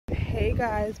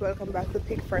guys, welcome back to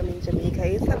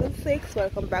pigfarmingja876.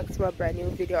 Welcome back to a brand new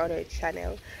video on our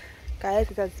channel. Guys,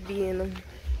 it has been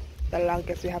the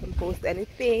longest we haven't posted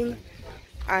anything,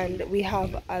 and we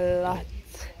have a lot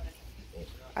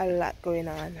going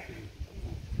on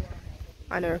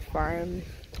our farm.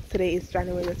 Today is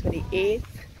January the 28th.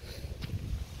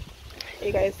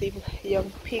 You guys see young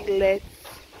piglets.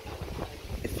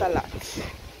 It's a lot.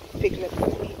 Piglets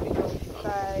sleeping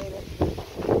outside.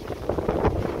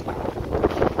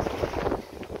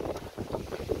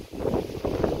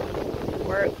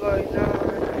 Work going on.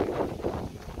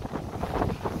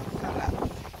 It's a lot.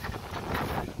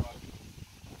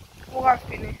 What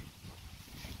happened?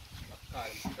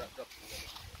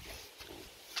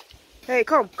 Hey,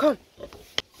 come.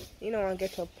 You don't want to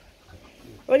get up.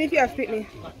 What if you have pitney?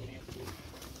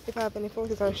 If I have any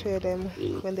photos, I'll show them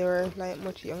when they were like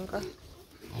much younger.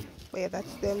 But yeah,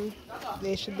 that's them.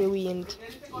 They should be weaned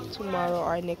tomorrow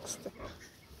or next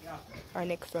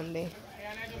Sunday,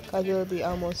 because it will be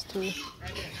almost 2.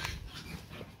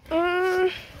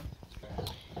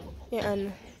 Yeah,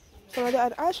 and some of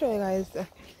the I'll show you guys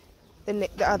the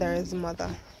other is mother.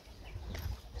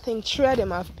 I think 3 of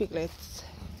them have piglets.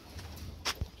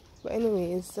 But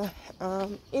anyways,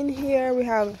 in here we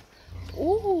have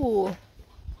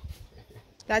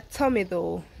that tummy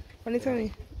though. What is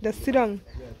tummy? The sit down.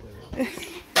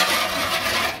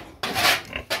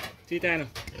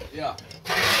 Yeah.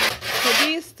 So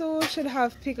these 2 should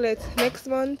have piglets next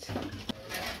month.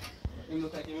 It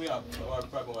looks like we have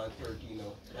probably 113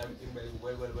 now. Everything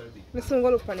well big. Let's go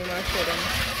look on him and show them.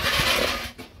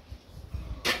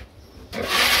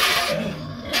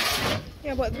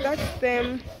 Yeah, but that's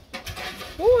them.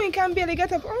 Oh, he can barely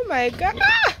get up. Oh my god.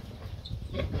 Ah!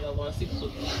 Yeah, 6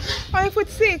 foot. Oh, your foot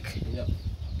sick? Yeah.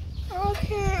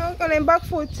 Okay, on them back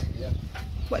foot. Yeah.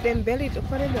 But then belly, look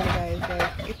for them guys.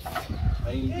 Like it's.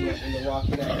 In the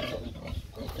walking out.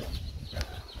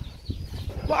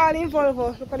 What are the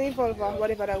involver? Look at the involver,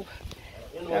 whatever that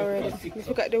word is.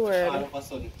 Look at the word. All of a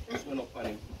sudden, it's went up on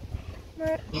him.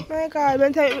 My god,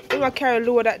 one time we were carrying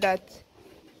load at that.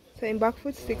 So in back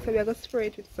foot sick, so we are going to spray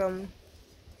it with some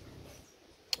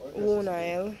wound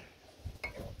oil.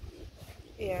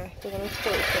 Yeah, we're going to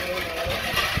spray it with some wound oil.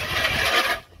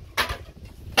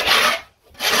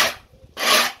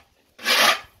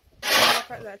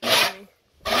 Look at that,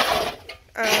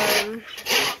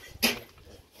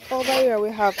 over here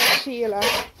we have Sheila.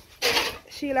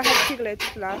 Sheila had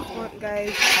piglets last month, guys,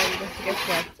 and guess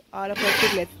what? All of her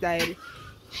piglets died.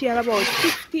 She had about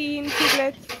 15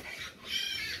 piglets,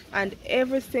 and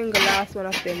every single last one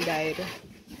of them died.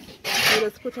 We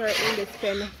just put her in this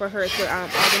pen for her to all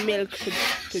the milk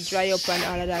to dry up and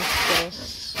all of that,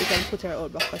 so we can put her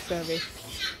out back for service.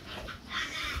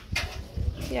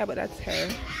 Yeah, but that's her.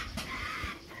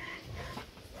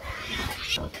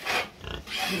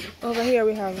 Over here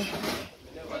we have.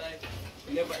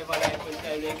 Never ever like when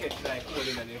time they catch like cold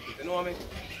in the foot. You know what I mean?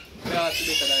 They have to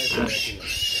better like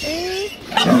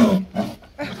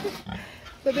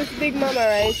So this big mama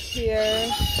right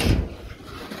here,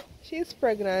 she's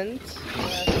pregnant.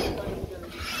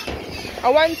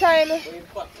 And one time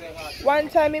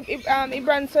it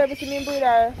brand service in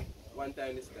breeder. One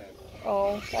time this time.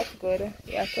 Oh, that's good.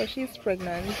 Yeah, so she's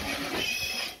pregnant.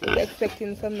 We're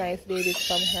expecting some nice babies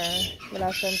from her. The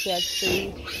last time she had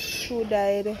 3. 2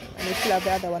 died, and we still have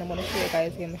the other one. I'm going to show you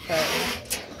guys him shortly.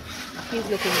 He's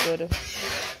looking good,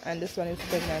 and this one is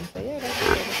pregnant, so yeah, that's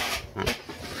good.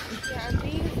 Yeah, and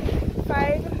these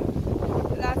 5,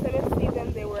 the last time I see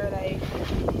them, they were like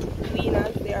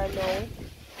weaners.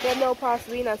 They're now past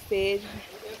weaner stage.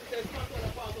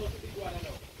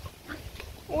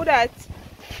 Who that?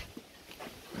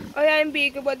 Oh yeah, I'm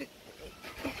big, but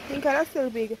I'm kind of still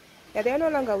big. Yeah, they are no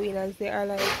longer weaners. They are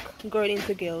like growing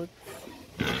into gills.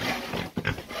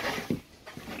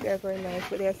 They're very nice,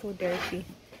 but they are so dirty.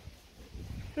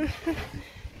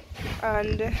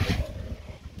 And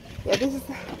yeah, this is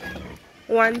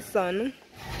one son.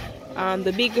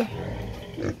 The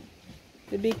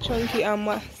big chunky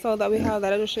sow that we have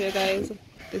that I will show you guys.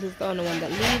 This is the only one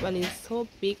that live, and he's so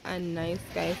big and nice,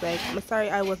 guys. Like, I'm sorry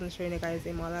I wasn't showing you guys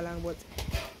him all along, but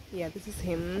yeah, this is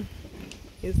him.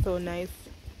 He's so nice,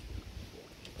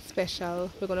 special.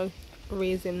 We're gonna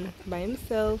raise him by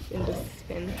himself in this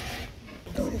pen.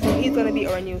 So he's gonna be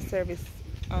our new service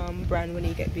brand when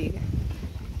he get big.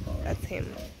 That's him.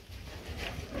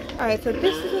 Alright, so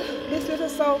this little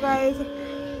sow, guys,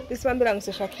 this one belongs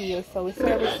to Shaquille. So we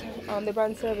service the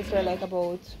brand service her like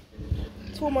about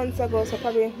 2 months ago, so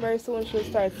probably very soon she'll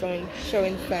start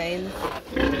showing signs.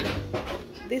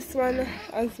 This one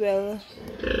as well,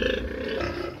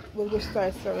 will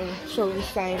start showing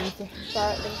signs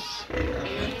shortly.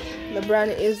 The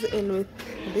brand is in with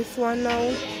this one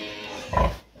now.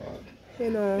 You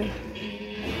know,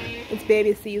 it's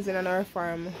baby season on our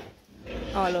farm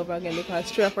all over again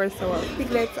because 3 of our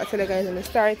piglets, I tell you guys in the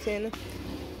starting.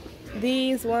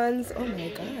 These ones, oh my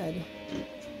god.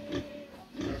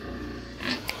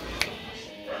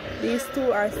 These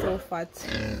two are so fat.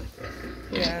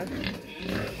 Yeah,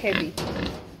 heavy.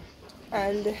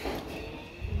 And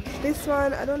this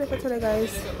one, I don't know if I tell you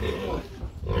guys.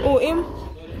 Oh, him?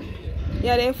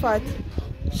 Yeah, they're fat.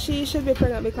 She should be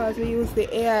pregnant because we use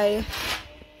the AI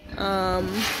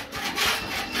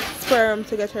sperm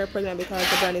to get her pregnant because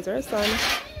the brand is her son.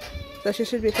 So she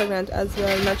should be pregnant as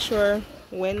well. Not sure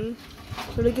when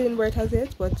she'll be giving birth as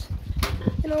yet, but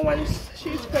you know, once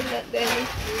she's pregnant, then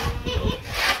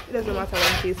it doesn't matter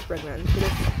when she's pregnant. She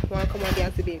just want to come on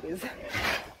and see babies.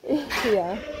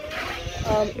 Yeah.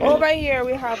 Over here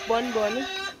we have Bun Bun.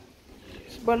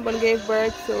 Bun Bun gave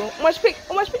birth to how much pig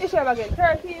did she have again?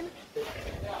 13.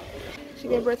 She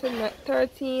gave birth to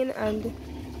 13 and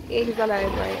 8 is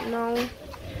alive right now.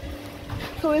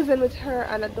 2 is in with her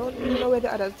and I don't even know where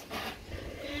the other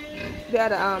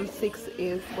 6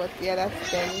 is, but yeah,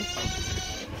 that's them.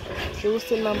 She was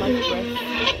still mama's breast.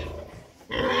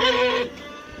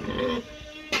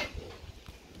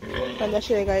 And I'll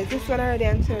show you guys this one already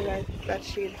and tell you guys that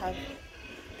she'll have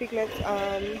piglets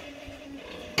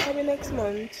probably next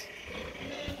month.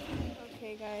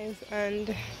 Okay guys,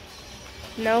 and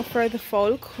now for the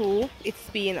fall coop. It's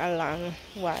been a long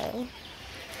while,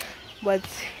 but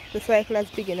the cycle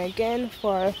has begun again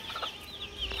for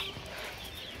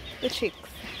the chicks.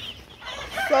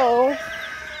 So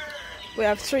we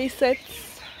have 3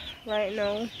 sets right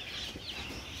now.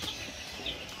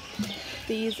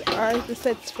 These are the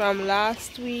sets from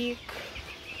last week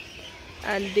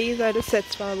and these are the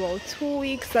sets from about 2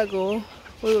 weeks ago.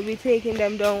 We will be taking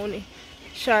them down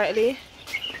shortly.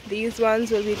 These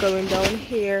ones will be going down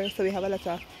here, so we have a lot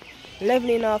of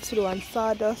leveling off to do and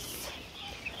sawdust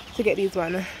to get these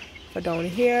ones for down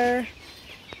here.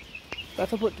 We have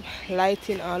to put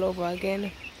lighting all over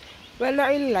again. Well, not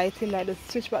really lighting, like just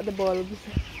switch back the bulbs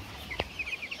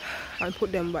and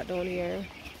put them back down here.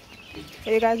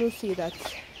 And you guys will see that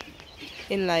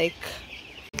in like,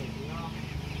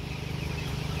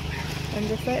 and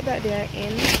just like that they are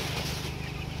in.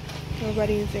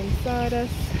 Nobody's in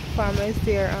sawdust. Farmers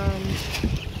there,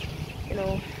 you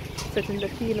know, setting the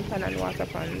peeling pan and water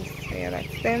pans. So yeah,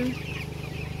 that's them.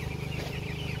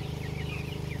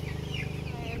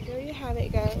 And there you have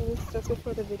it guys, just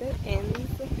before the video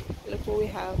ends. Look what we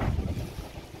have.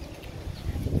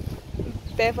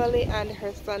 Beverly and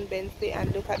her son Bensley,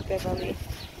 and look at Beverly.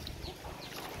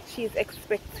 She's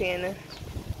expecting.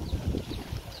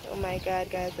 Oh my god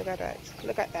guys, look at that.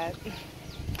 Look at that.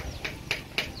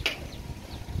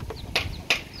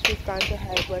 She's gone to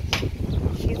hide, but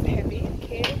she's heavy.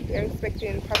 Okay, we're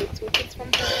expecting probably 2 kids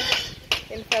from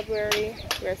her in February.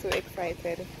 We're so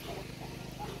excited.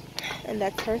 And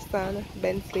that's her son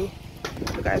Bensley.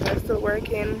 You guys are still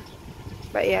working,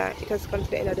 but yeah, it has come to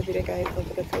the end of the video guys. Don't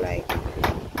forget to like,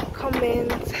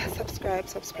 comment, subscribe,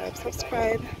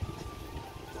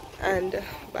 and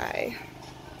bye.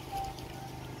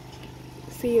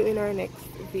 See you in our next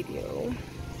video.